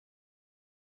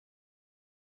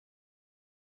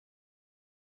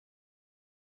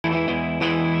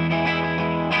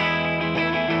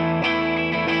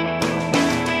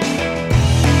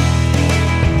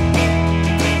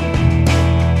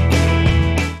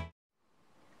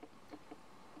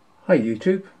Hi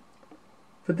YouTube.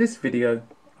 For this video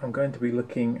I'm going to be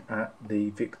looking at the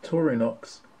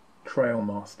Victorinox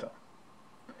Trailmaster.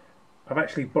 I've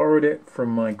actually borrowed it from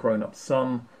my grown-up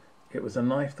son. It was a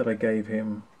knife that I gave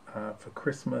him for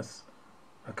Christmas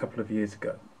a couple of years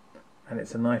ago, and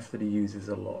it's a knife that he uses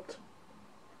a lot.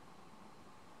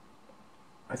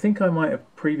 I think I might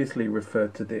have previously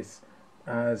referred to this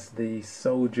as the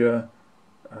Soldier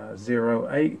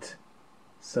 08.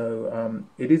 So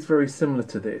it is very similar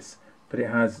to this, but it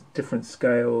has different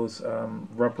scales,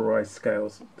 rubberized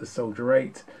scales, the Soldier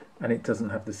 8, and it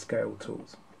doesn't have the scale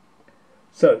tools.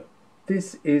 So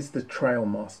this is the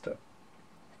Trailmaster.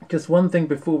 Just one thing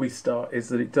before we start is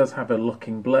that it does have a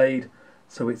locking blade,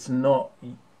 so it's not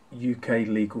UK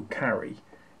legal carry.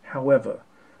 However,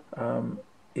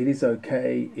 it is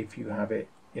okay if you have it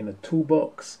in a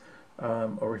toolbox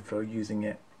or if you're using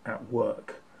it at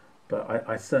work. But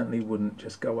I certainly wouldn't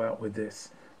just go out with this.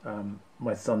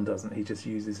 My son doesn't, he just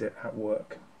uses it at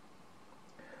work.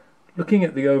 Looking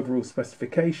at the overall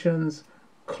specifications,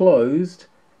 closed,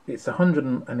 it's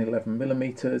 111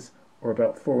 millimeters, or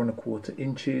about 4¼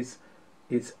 inches.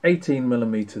 It's 18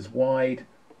 millimeters wide,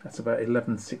 that's about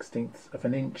 11/16 of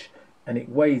an inch, and it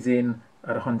weighs in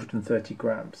at 130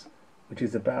 grams, which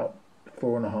is about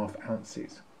 4½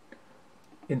 ounces.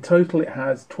 In total it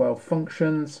has 12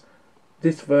 functions.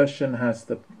 This version has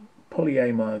the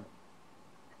polyamide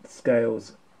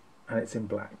scales and it's in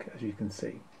black, as you can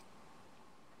see.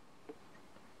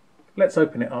 Let's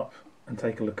open it up and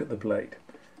take a look at the blade.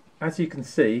 As you can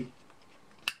see,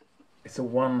 it's a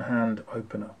one-hand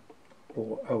opener,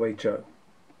 or OHO.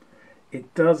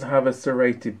 It does have a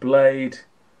serrated blade,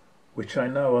 which I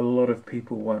know a lot of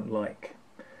people won't like.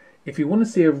 If you want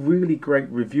to see a really great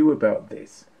review about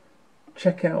this,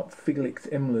 check out Felix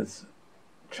Immler's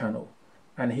channel,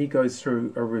 and he goes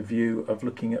through a review of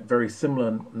looking at very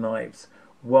similar knives,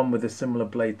 one with a similar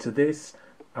blade to this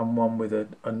and one with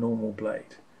a normal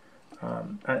blade.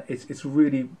 And it's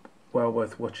really well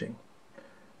worth watching.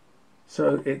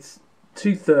 So it's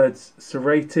 2/3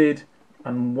 serrated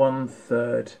and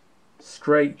 1/3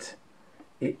 straight.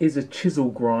 It is a chisel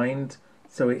grind,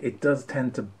 so it does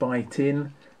tend to bite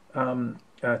in,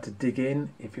 to dig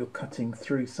in if you're cutting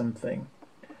through something.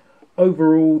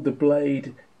 Overall, the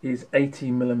blade is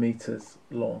 80 millimeters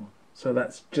long, so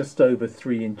that's just over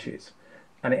 3 inches,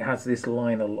 and it has this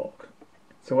liner lock.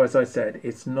 So as I said,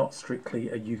 it's not strictly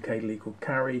a UK legal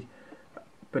carry,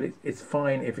 but it's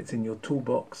fine if it's in your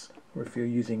toolbox or if you're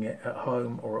using it at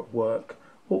home or at work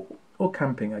or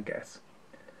camping, I guess.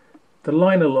 The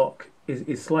liner lock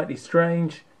is slightly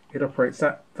strange. It operates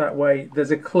that way.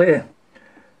 There's a clear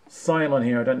sign on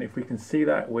here, I don't know if we can see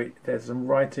that, there's some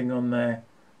writing on there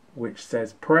which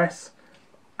says press,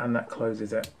 and that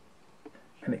closes it,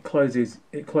 and it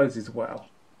closes well.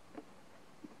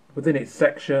 Within its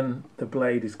section, the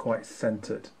blade is quite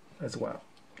centered as well.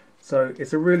 So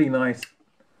it's a really nice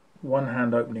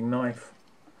one-hand opening knife.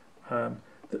 I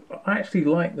actually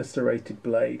like the serrated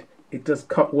blade. It does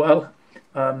cut well.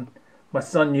 My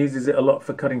son uses it a lot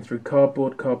for cutting through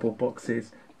cardboard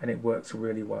boxes, and it works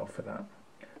really well for that.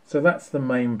 So that's the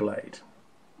main blade.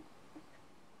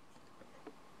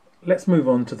 Let's move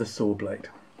on to the saw blade.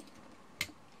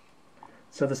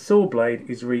 So the saw blade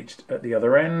is reached at the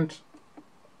other end,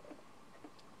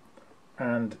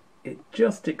 and it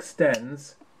just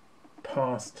extends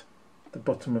past the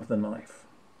bottom of the knife.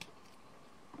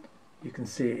 You can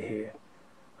see it here.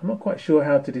 I'm not quite sure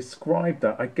how to describe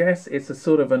that. I guess it's a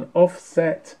sort of an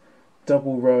offset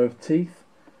double row of teeth.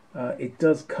 It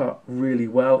does cut really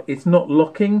well. It's not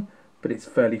locking, but it's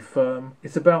fairly firm.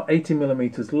 It's about 80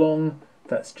 millimeters long.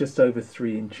 That's just over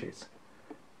 3 inches.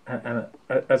 And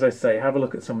as I say, have a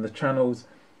look at some of the channels.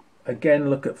 Again,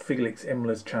 look at Felix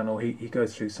Immler's channel. He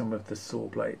goes through some of the saw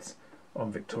blades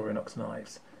on Victorinox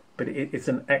knives. But it's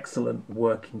an excellent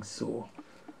working saw.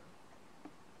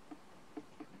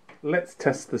 Let's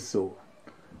test the saw.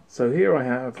 So here I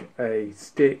have a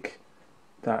stick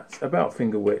that's about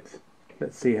finger width.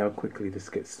 Let's see how quickly this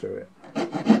gets through it.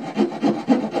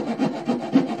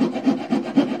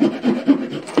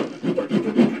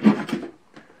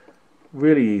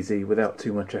 Really easy without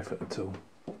too much effort at all.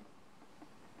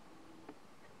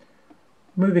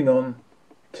 Moving on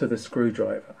to the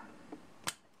screwdriver.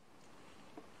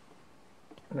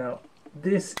 Now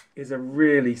this is a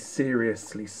really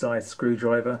seriously sized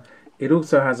screwdriver. It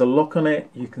also has a lock on it.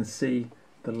 You can see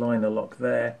the liner lock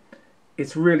there.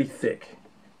 It's really thick.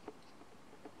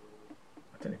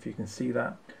 I don't know if you can see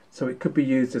that. So it could be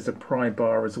used as a pry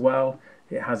bar as well.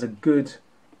 It has a good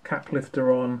cap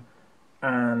lifter on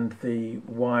and the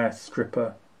wire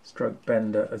stripper stroke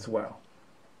bender as well.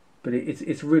 But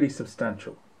it's really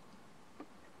substantial.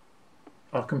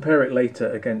 I'll compare it later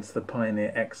against the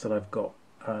Pioneer X that I've got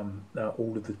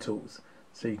all of the tools,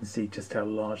 so you can see just how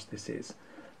large this is.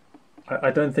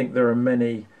 I don't think there are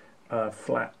many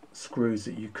flat screws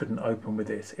that you couldn't open with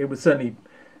this. It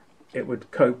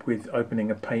would cope with opening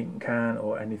a paint can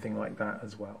or anything like that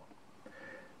as well.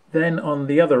 Then on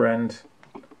the other end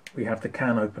we have the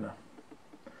can opener.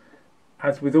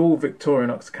 As with all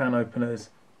Victorinox can openers,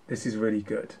 this is really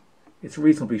good. It's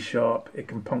reasonably sharp, it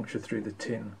can puncture through the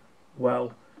tin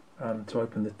well to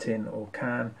open the tin or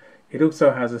can. It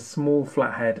also has a small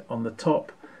flat head on the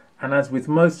top, and as with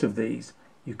most of these,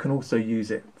 you can also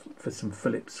use it for some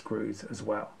Phillips screws as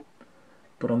well.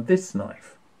 But on this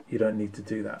knife, you don't need to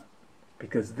do that,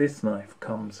 because this knife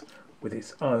comes with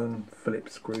its own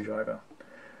Phillips screwdriver.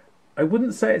 I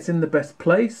wouldn't say it's in the best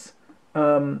place.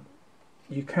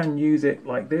 You can use it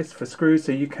like this for screws,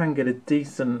 so you can get a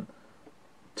decent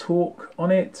torque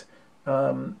on it.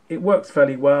 It works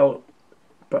fairly well,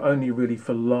 but only really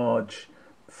for large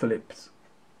Phillips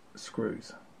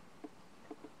screws.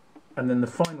 And then the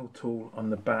final tool on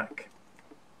the back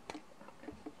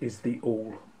is the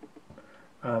awl.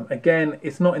 Again,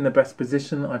 it's not in the best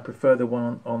position. I prefer the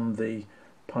one on the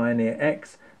Pioneer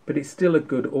X, but it's still a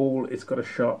good awl. It's got a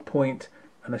sharp point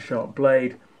and a sharp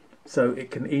blade, so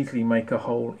it can easily make a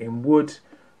hole in wood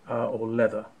or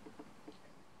leather.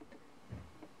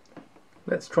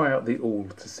 Let's try out the awl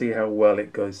to see how well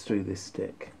it goes through this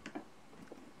stick.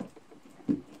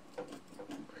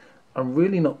 I'm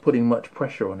really not putting much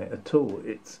pressure on it at all.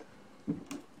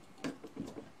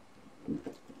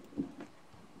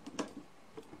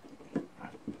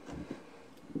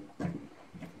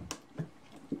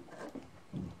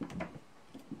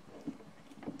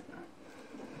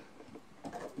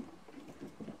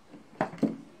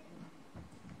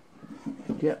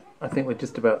 Yeah, I think we're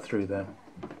just about through there.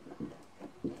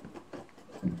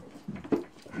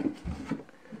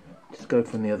 Just go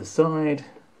from the other side.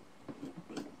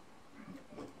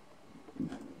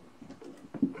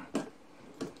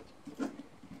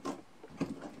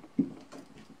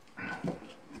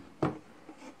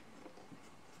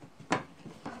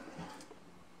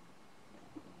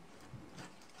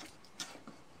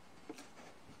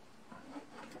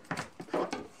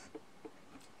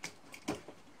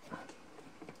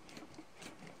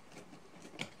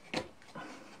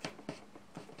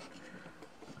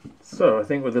 So I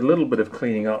think with a little bit of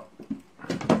cleaning up,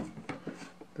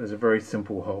 there's a very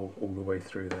simple hole all the way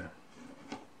through there.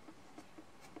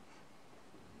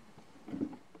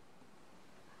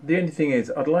 The only thing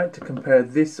is, I'd like to compare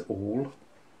this awl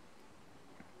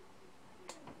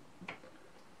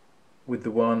with the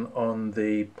one on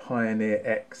the Pioneer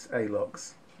X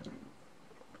A-locks.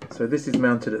 So this is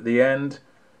mounted at the end.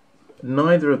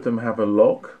 Neither of them have a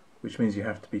lock, which means you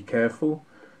have to be careful.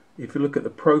 If you look at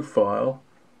the profile,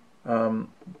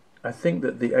 I think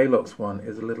that the A-locks one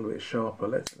is a little bit sharper.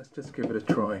 Let's just give it a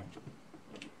try.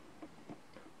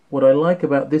 What I like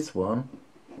about this one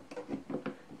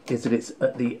is that it's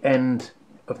at the end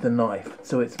of the knife,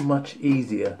 so it's much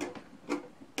easier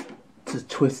to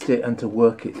twist it and to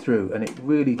work it through, and it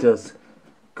really does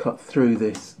cut through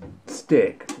this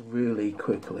stick really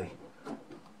quickly.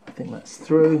 I think that's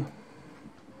through.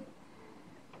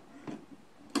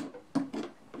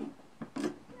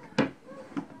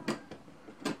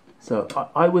 So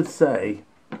I would say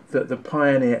that the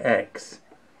Pioneer X,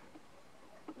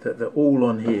 that the awl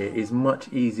on here is much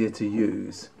easier to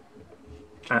use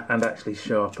and actually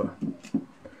sharper.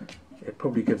 It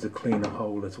probably gives a cleaner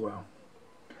hole as well.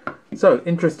 So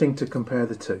interesting to compare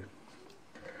the two.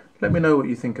 Let me know what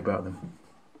you think about them.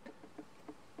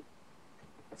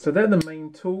 So they're the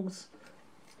main tools.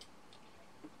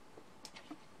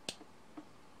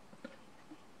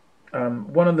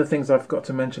 One of the things I've got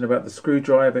to mention about the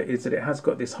screwdriver is that it has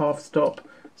got this half stop,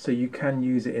 so you can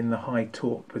use it in the high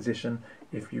torque position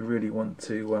if you really want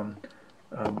to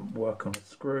work on a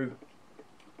screw.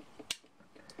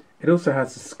 It also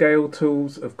has the scale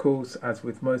tools, of course, as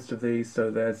with most of these.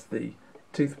 So there's the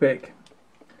toothpick,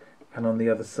 and on the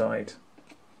other side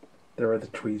there are the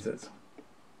tweezers.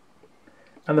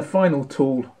 And the final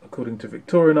tool, according to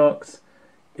Victorinox,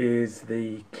 is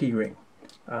the keyring.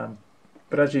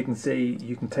 But as you can see,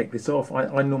 you can take this off.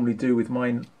 I normally do with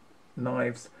my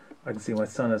knives. I can see my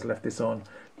son has left this on.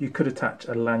 You could attach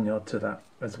a lanyard to that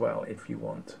as well if you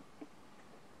want.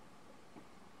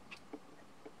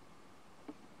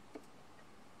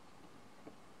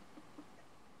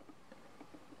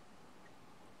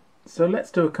 So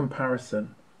let's do a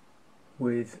comparison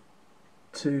with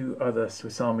two other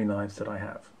Swiss Army knives that I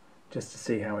have, just to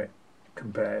see how it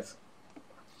compares.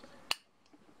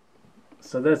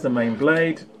 So there's the main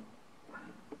blade.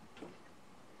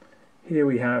 here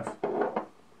we have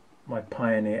my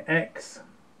Pioneer X,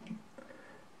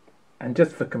 and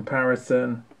just for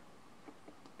comparison,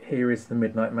 here is the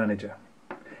Midnight Manager.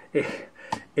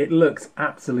 It looks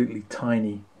absolutely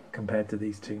tiny compared to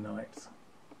these two knives.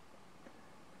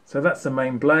 So that's the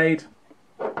main blade.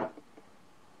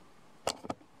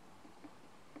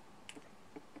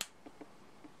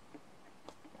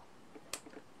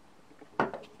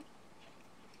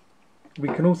 We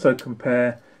can also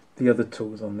compare the other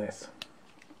tools on this.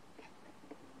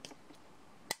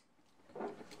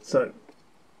 So,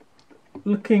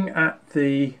 looking at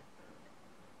the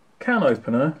can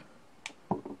opener,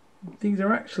 these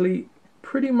are actually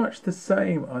pretty much the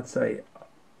same, I'd say.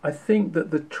 I think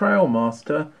that the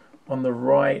Trailmaster on the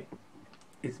right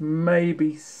is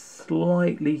maybe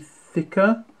slightly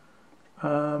thicker.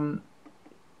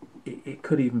 It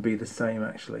could even be the same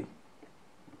actually.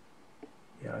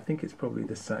 Yeah, I think it's probably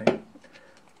the same.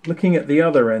 Looking at the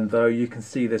other end though, you can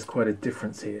see there's quite a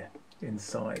difference here in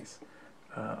size.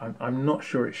 I'm not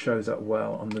sure it shows up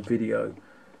well on the video,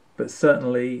 but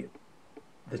certainly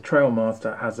the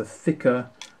Trailmaster has a thicker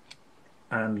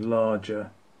and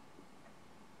larger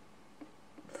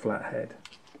flat head.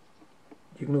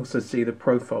 You can also see the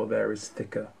profile there is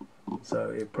thicker, so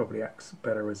it probably acts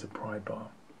better as a pry bar.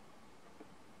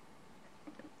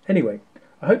 Anyway,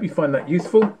 I hope you find that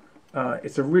useful.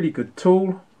 It's a really good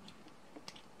tool.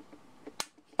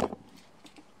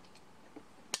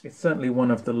 It's certainly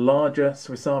one of the larger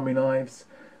Swiss Army knives.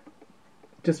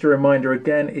 Just a reminder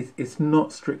again, it's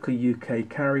not strictly UK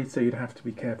carry, so you'd have to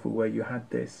be careful where you had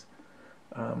this.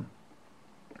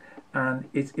 And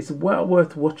it's well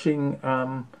worth watching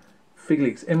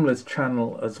Felix Immler's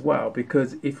channel as well,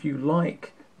 because if you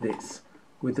like this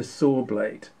with the saw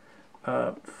blade,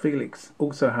 Felix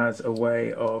also has a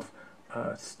way of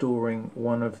storing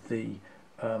one of the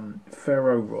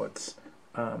ferro rods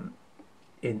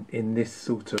in this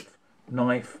sort of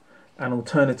knife, and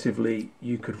alternatively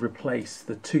you could replace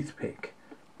the toothpick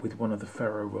with one of the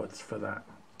ferro rods for that.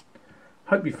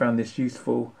 Hope you found this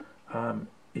useful.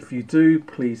 If you do,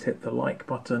 please hit the like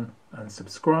button and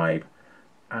subscribe,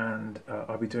 and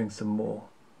I'll be doing some more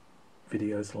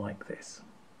videos like this.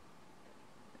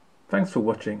 Thanks for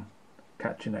watching.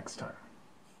 Catch you next time.